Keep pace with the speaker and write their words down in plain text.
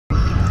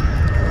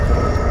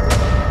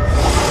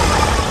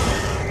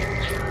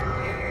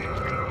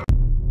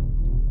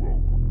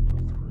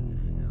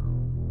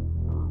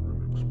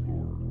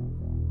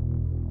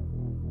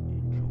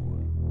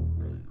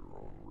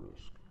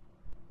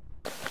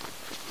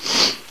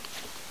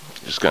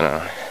just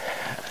gonna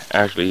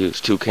actually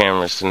use 2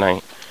 cameras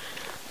tonight.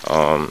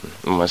 I'm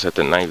gonna set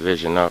the night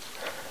vision up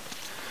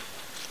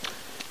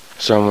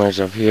somewhere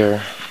up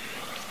here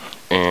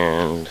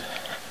and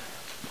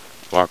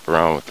walk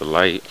around with the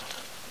light.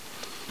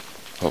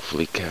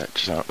 Hopefully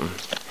catch something.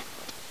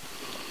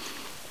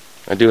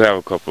 I do have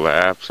a couple of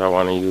apps I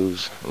want to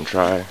use and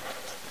try.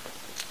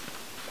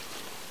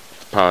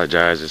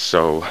 Apologize, it's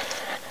so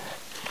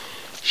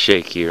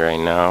shaky right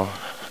now.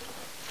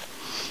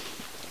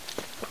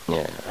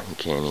 Yeah, you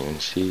can't even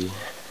see.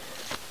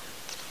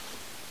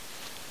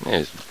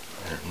 This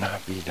better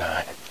not be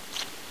dying.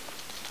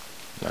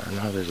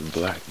 No, there's a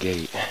black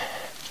gate.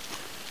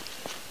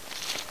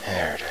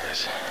 There it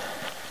is.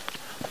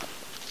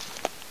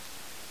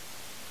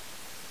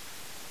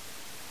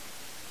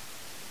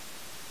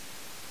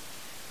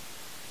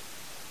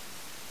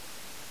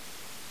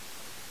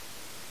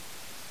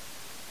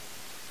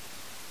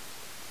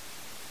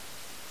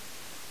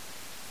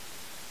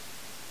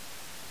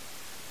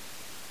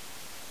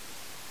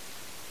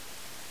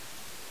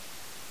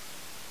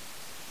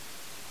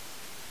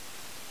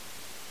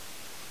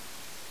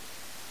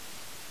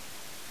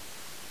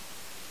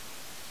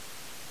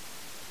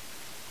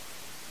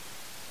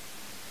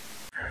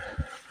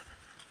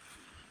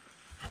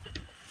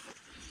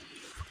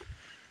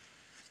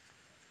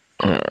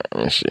 Alright,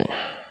 let me see.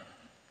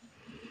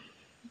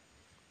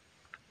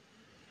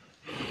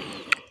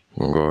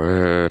 We'll go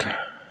ahead.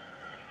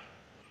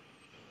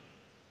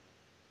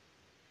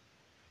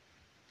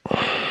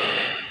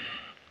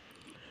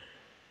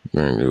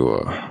 We're gonna do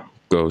a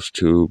ghost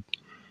tube.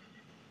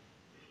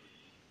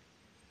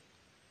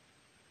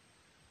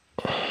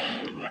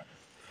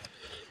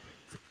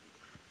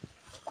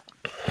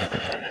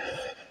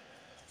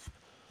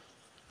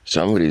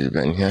 Somebody's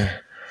been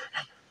here.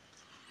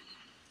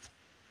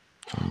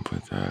 I'll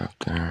put that up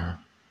there.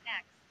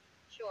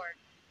 Sure.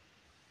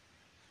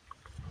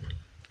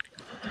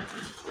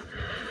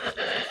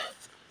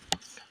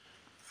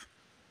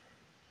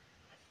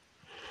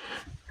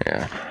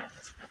 Yeah.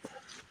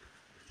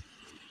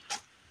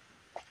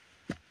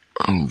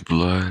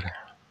 Blood.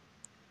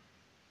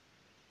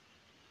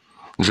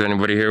 Is there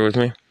anybody here with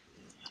me?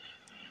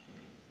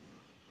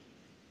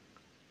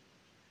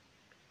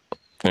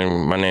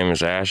 And my name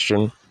is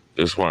Ashton.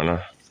 Just want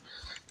to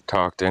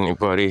talk to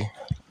anybody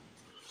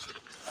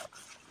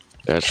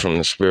that's from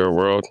the spirit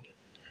world.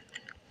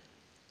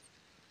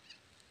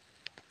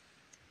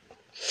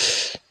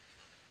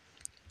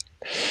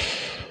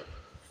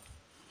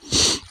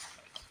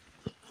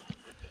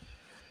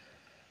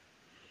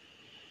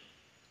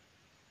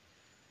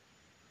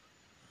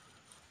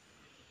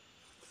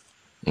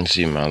 You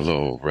see my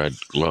little red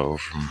glow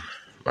from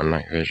my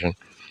night vision.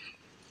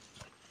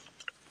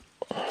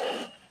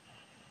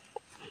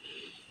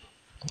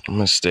 I'm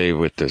gonna stay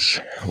with this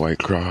white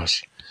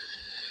cross.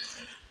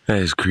 That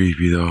is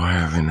creepy though,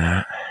 having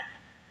that.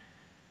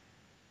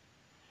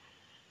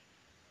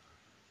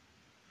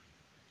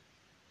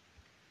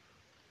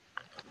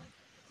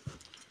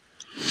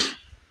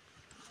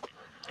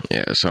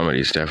 Yeah,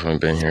 somebody's definitely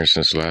been here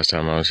since the last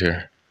time I was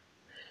here.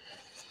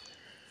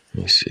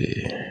 Let me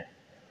see.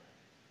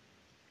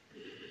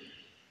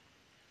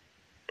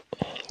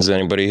 Is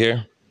anybody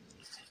here?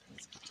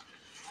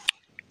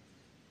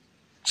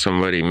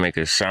 Somebody make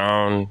a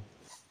sound,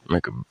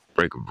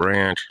 break a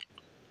branch,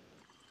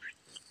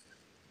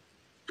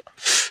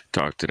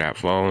 talk to that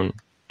phone.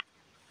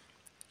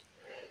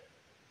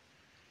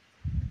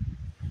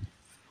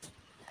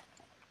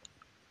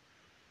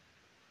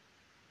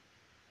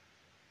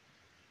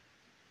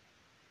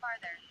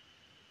 Farther.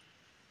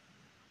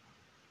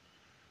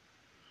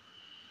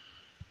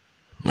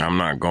 I'm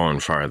not going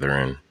farther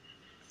in.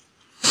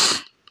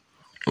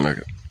 Look,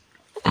 it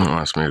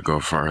wants me to go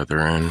farther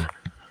in.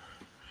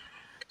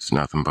 It's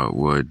nothing but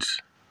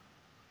woods.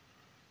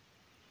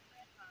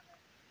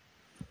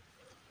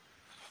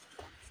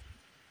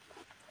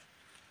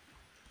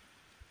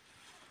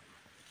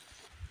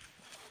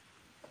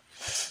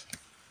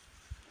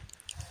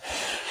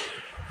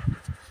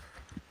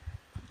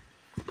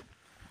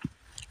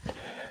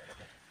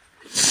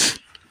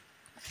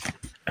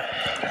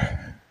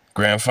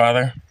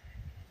 Grandfather?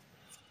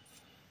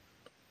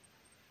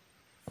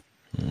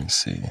 Let me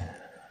see.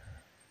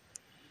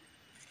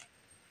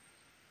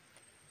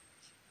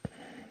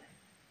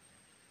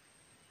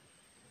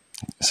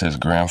 It says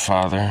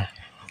grandfather,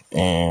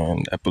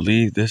 and I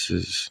believe this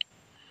is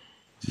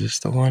this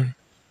the one?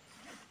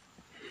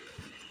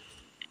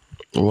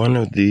 One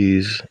of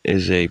these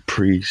is a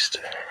priest.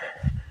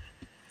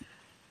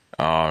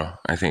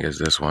 I think it's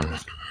this one.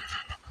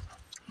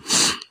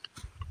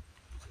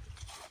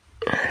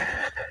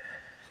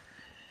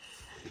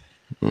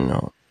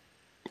 No.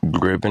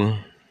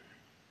 Gribbon.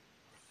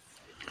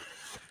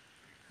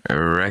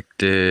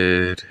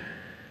 Erected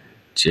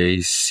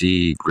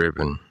J.C.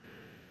 Gribbon.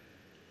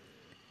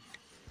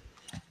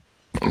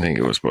 I think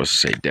it was supposed to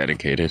say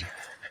dedicated.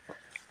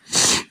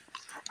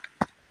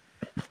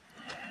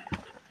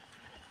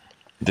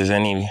 Does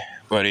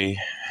anybody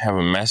have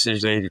a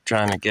message they're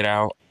trying to get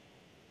out?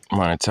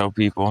 Want to tell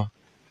people?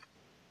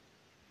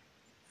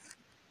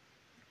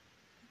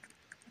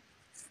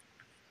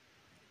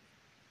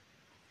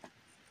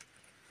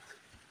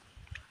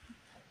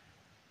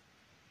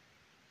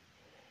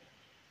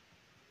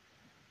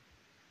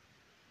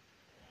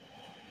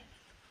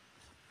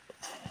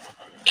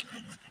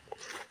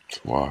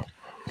 Let's walk.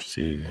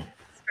 See.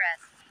 Express.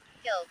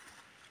 Killed.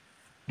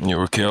 You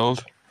were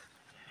killed?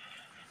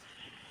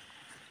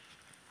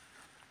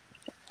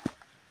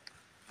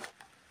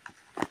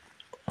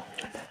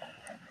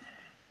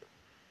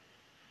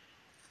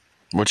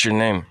 What's your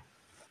name?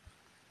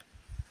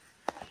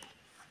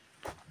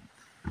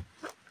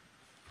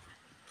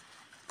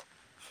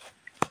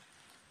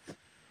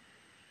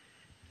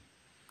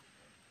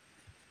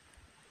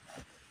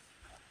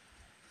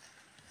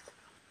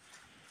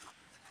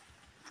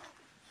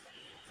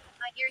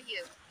 I hear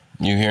you.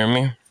 You hear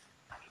me?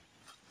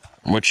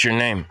 What's your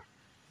name?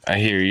 I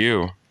hear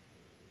you.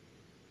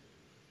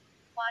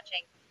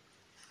 Watching.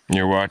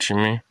 You're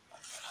watching me?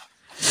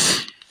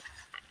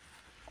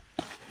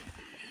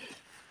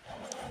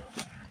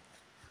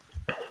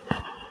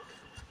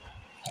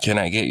 Can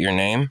I get your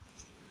name?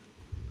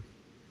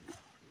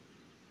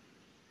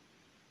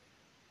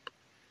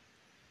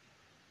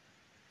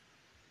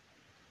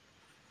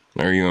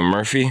 Are you a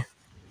Murphy?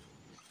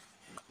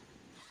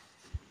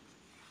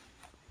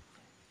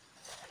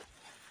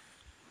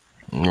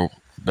 No.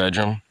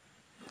 Bedroom?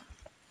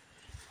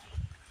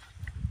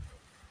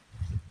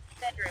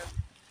 Bedroom.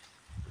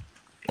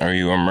 Are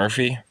you a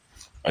Murphy?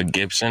 A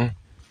Gibson?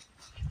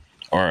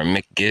 Or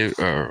a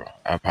or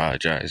I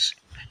apologize.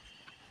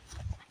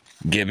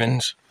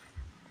 Gibbons?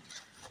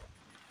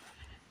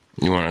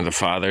 You one of the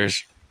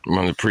fathers? One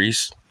of the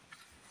priests?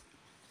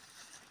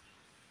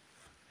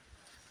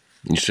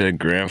 You said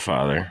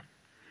grandfather.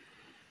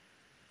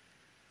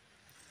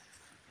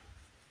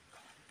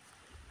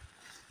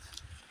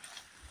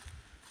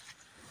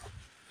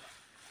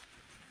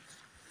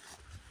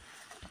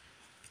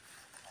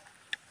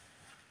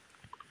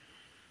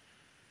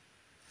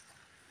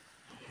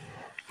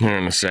 Here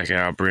in a second,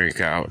 I'll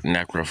break out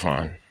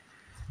Necrophon.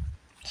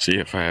 See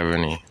if I have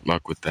any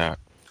luck with that.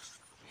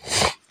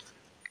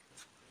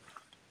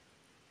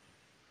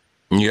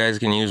 You guys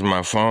can use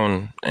my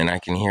phone, and I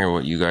can hear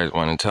what you guys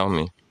want to tell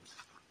me.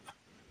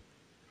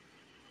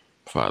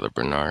 Father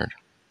Bernard.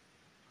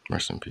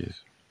 Rest in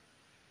peace.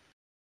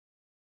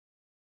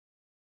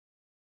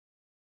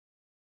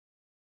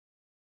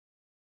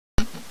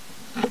 You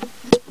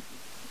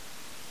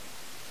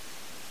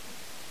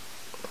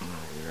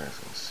guys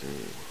can see.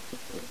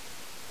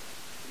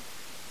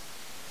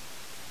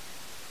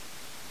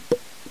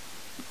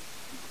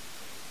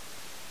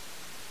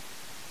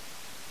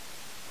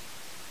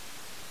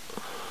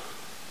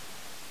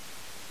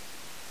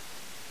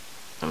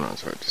 I know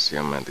it's hard to see.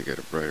 I'm meant to get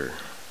it brighter.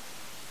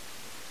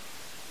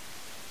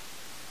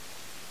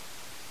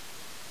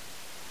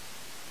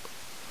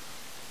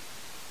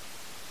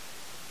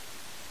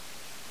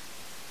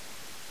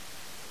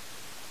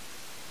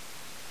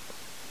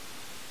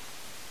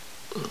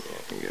 Yeah,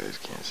 you guys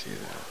can't see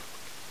that.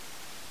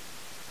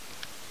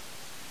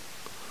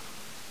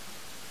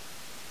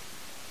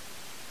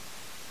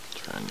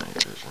 Try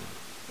night vision.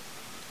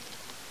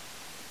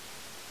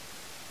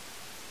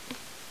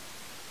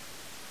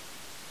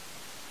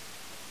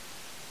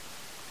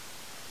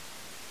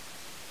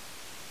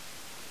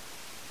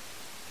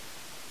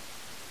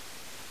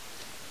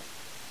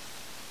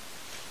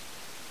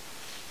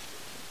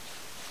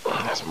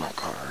 That's my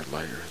car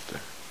light right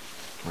there.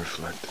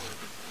 Reflecting.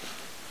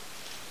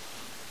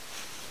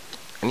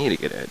 I need to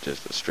get at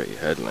just a straight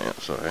headlamp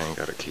so I ain't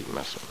gotta keep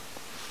messing.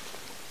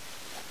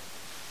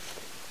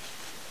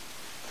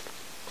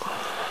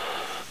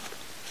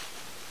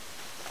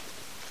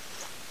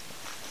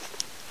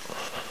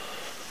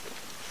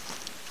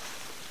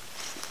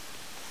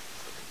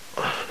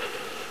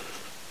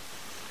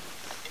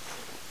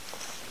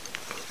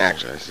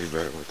 Actually, I see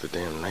better with the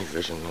damn night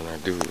vision than I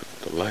do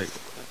with the light.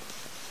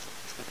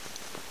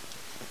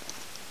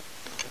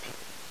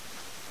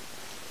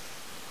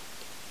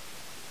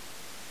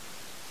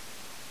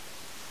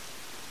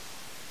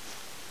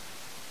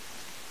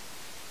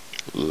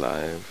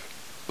 Live.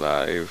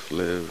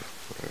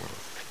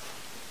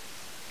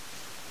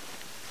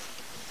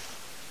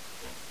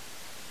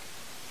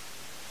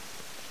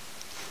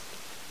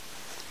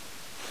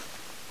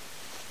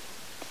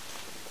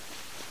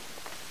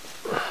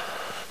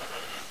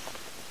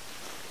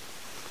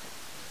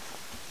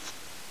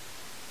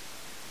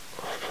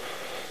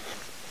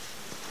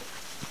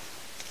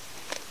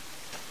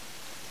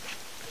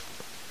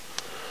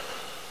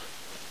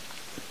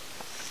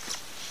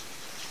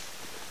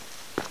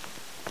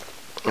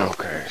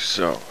 Okay,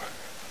 so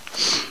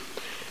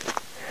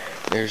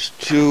there's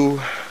two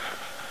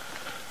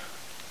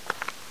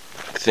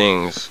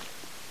things,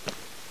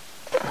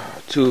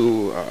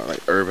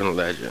 like urban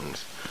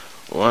legends.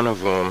 One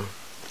of them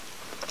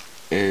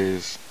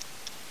is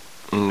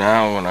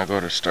now when I go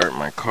to start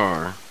my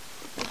car,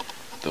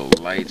 the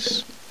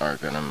lights are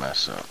gonna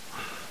mess up.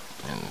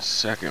 And the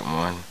second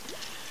one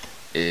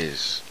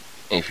is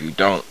if you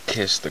don't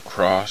kiss the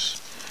cross,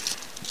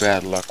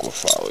 bad luck will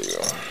follow you.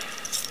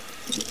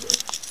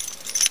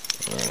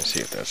 Let me see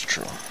if that's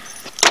true.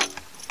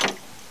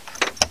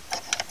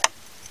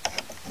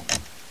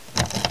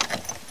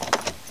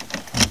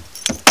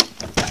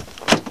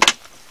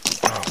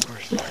 Oh, of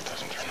course the light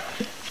doesn't turn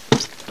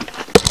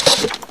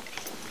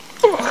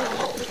on.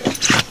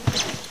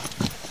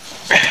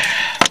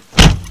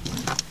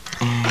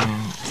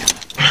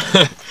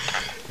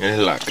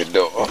 And lock the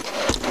door.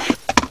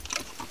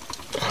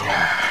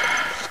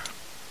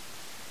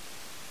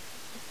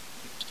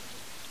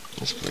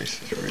 This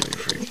place is really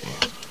freaky.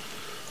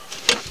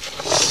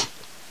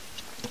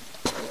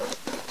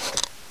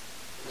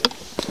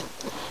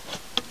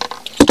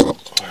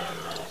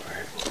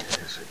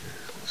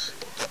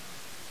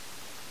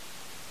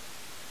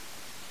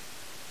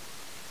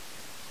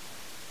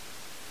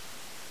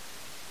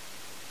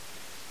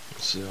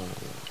 See all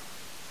that?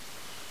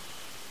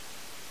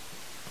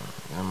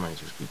 That might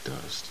just be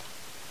dust.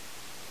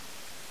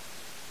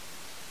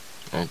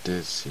 I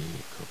did see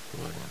a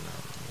couple of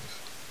anomalies.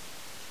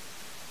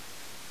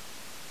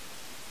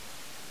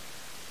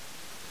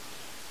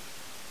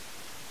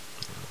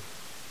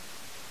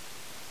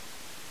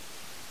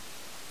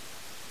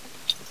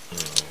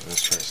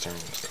 Let's try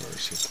starting this car,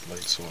 see if the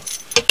lights will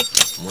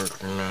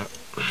work or not.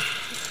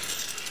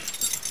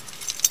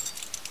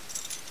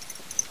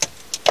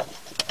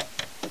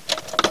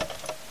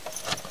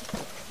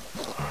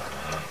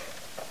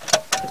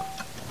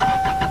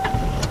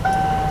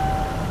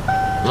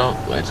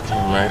 Nope, lights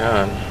came right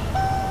on.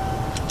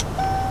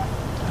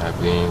 High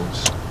beams.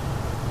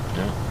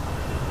 Yep.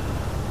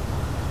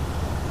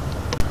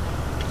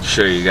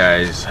 Show you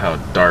guys how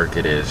dark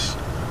it is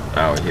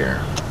out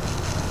here.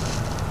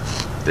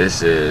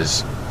 This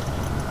is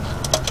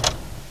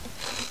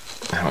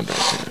how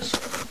dark it is.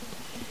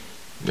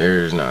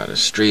 There's not a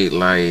street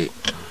light.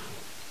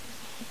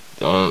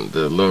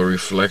 The little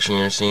reflection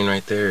you're seeing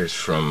right there is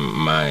from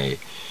my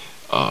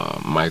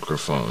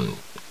microphone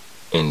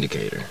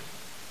indicator.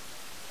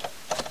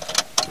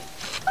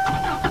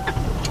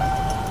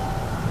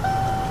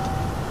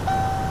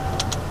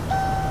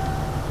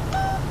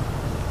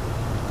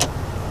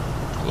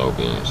 Low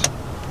beams.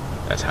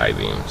 That's high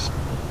beams.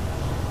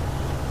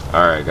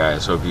 Alright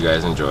guys, hope you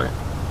guys enjoy.